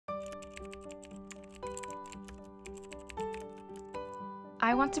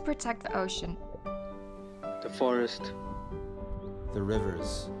I want to protect the ocean, the forest, the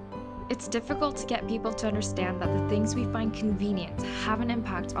rivers. It's difficult to get people to understand that the things we find convenient have an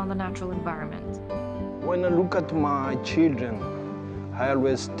impact on the natural environment. When I look at my children, I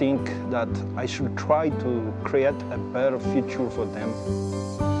always think that I should try to create a better future for them.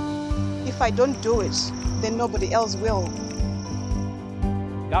 If I don't do it, then nobody else will.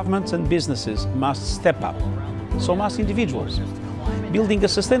 Governments and businesses must step up, so must individuals. Building a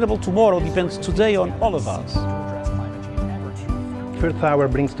sustainable tomorrow depends today on all of us. Earth Hour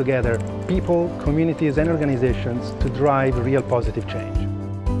brings together people, communities and organizations to drive real positive change.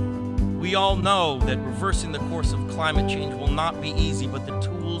 We all know that reversing the course of climate change will not be easy, but the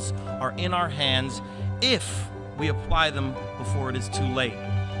tools are in our hands if we apply them before it is too late.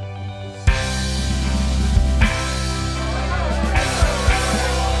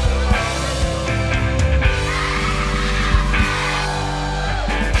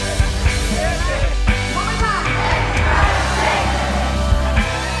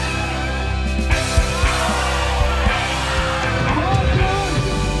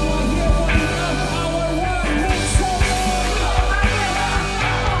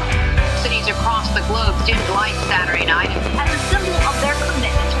 Across the globe dimmed lights Saturday night as a symbol of their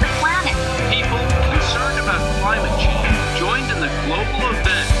commitment to the planet. People concerned about climate change joined in the global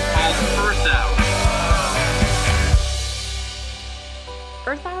event called Earth Hour.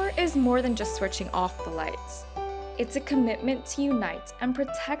 Earth Hour is more than just switching off the lights. It's a commitment to unite and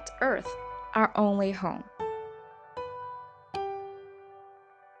protect Earth, our only home.